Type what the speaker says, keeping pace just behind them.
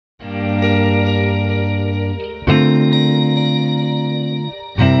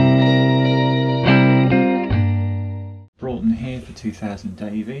2000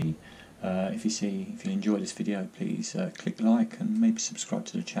 Davey. If you enjoy this video, please click like and maybe subscribe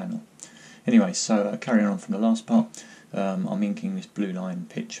to the channel. Anyway, so carrying on from the last part, I'm inking this blue line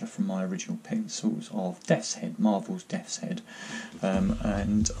picture from my original pencils of Death's Head, Marvel's Death's Head,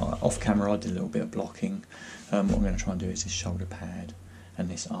 and off camera I did a little bit of blocking. What I'm going to try and do is this shoulder pad and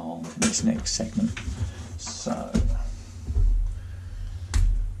this arm in this next segment. So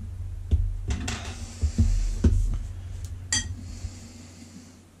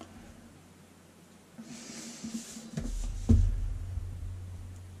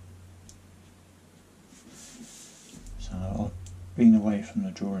I've been away from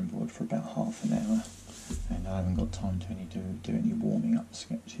the drawing board for about half an hour and I haven't got time to do any warming up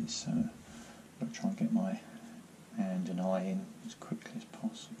sketches, so I'm going to try and get my hand and eye in as quickly as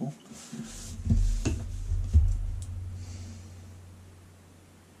possible.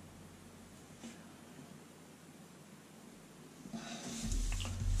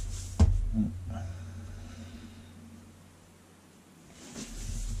 I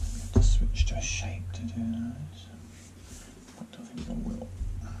have to switch to a shape to do those. I think I will.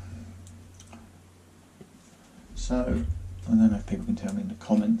 So, I don't know if people can tell me in the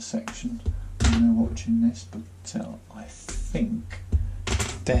comments section when they're watching this, but I think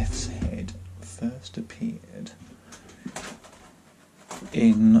Death's Head first appeared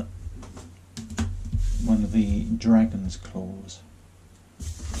in one of the Dragon's Claws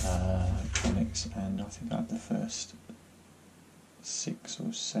comics, and I think I had the first 6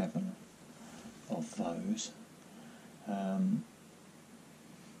 or 7 of those.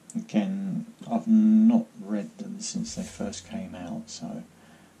 Again, I've not read them since they first came out, so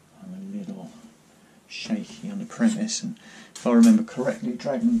I'm a little shaky on the premise. And if I remember correctly,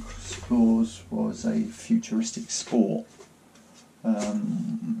 Dragon's Claws was a futuristic sport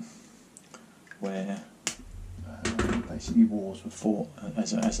where basically wars were fought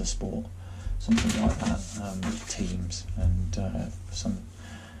as a sport, something like that, with teams, and for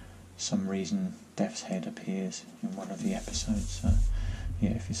some reason Death's Head appears in one of the episodes. So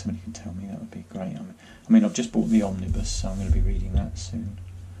yeah, if somebody can tell me, that would be great. I mean, I've just bought the omnibus, so I'm going to be reading that soon,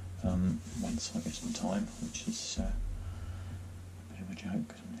 once I get some time, which is a bit of a joke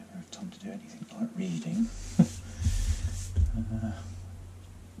because I never have time to do anything like reading.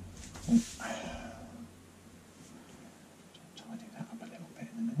 Tidy that up a little bit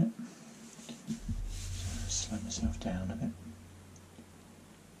in a minute. Slow myself down a bit.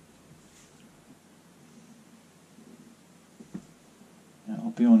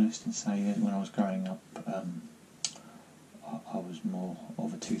 I'll be honest and say that when I was growing up, I was more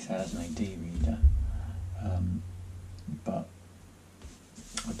of a 2000 AD reader, but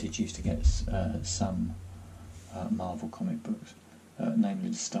I did used to get some Marvel comic books, namely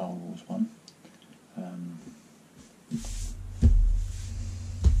the Star Wars one.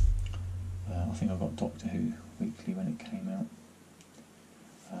 I think I got Doctor Who weekly when it came out,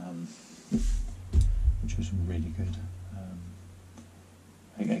 which was really good.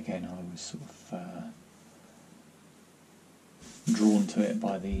 Again, I was sort of drawn to it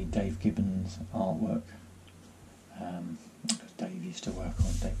by the Dave Gibbons artwork, because Dave Gibbons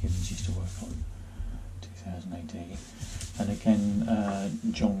used to work on 2000 AD, and again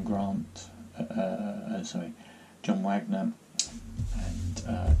John Wagner and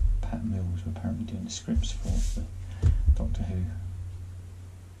Pat Mills were apparently doing the scripts for the Doctor Who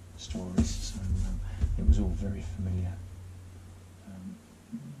stories, so it was all very familiar.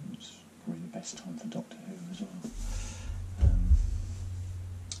 It's probably the best time for Doctor Who as well.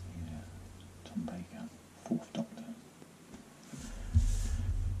 Yeah, Tom Baker, 4th Doctor.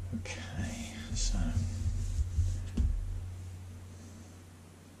 Okay, so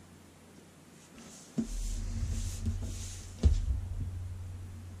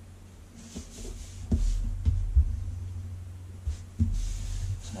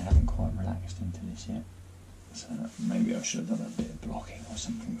I haven't quite relaxed into this yet. So maybe I should have done a bit of blocking or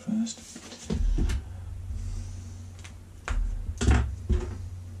something first.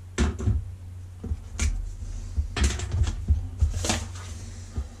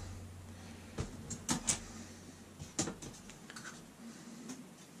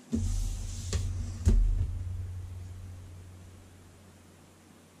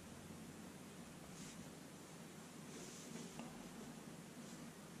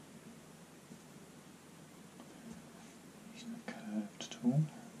 Curved tool,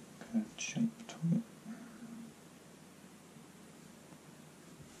 curved shape tool.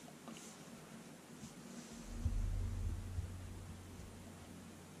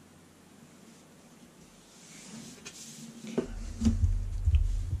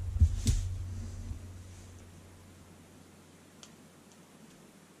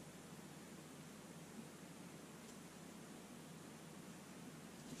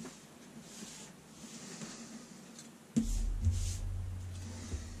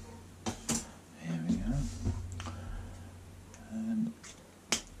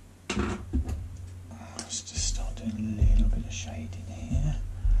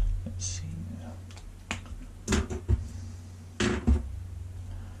 let's see.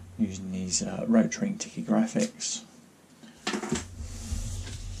 Using these rotating ticky graphics.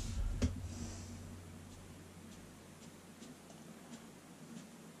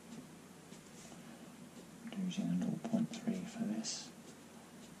 Using a 0.3 for this.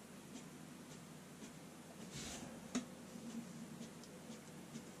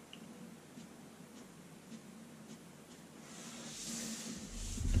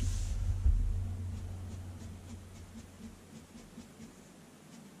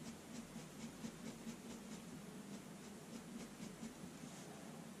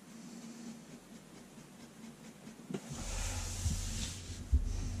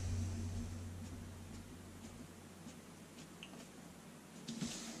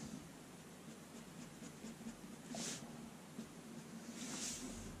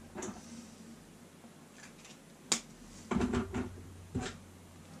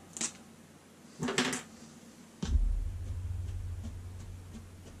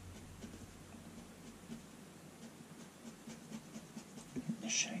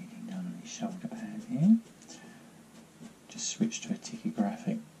 Shading down on his shoulder pad here. Just switch to a ticky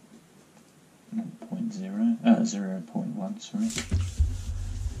graphic 0.1, sorry.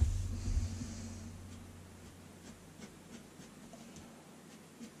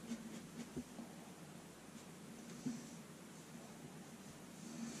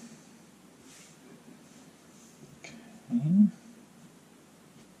 Okay.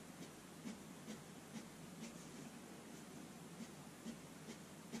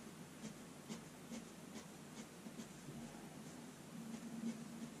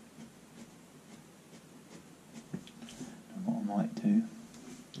 Might do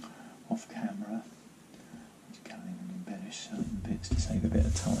off camera to go in and embellish certain bits to save a bit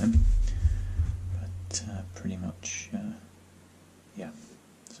of time, but pretty much yeah,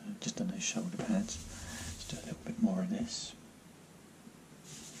 so just on those shoulder pads, let's do a little bit more of this.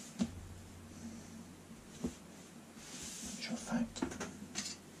 In fact,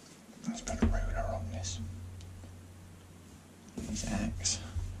 let's put a ruler on this. Use axe.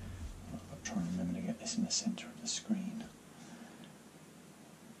 I've got to try and remember to get this in the centre of the screen.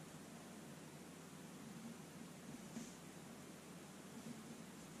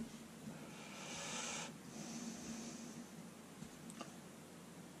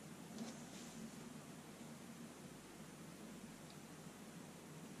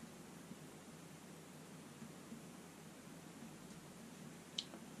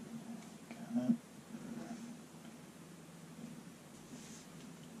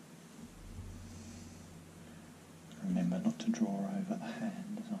 Remember not to draw over the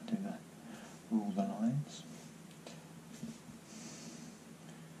hand as I do that. Rule the lines.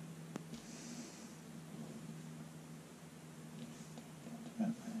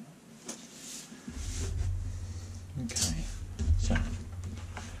 Okay, so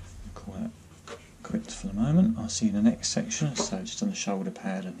call that quits for the moment. I'll see you in the next section. So just on the shoulder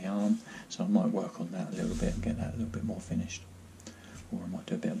pad and the arm. So I might work on that a little bit and get that a little bit more finished, or I might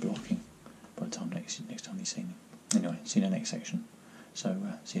do a bit of blocking by the time next time you see me. Anyway, see you in the next section. So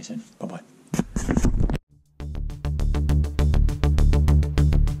see you soon. Bye bye.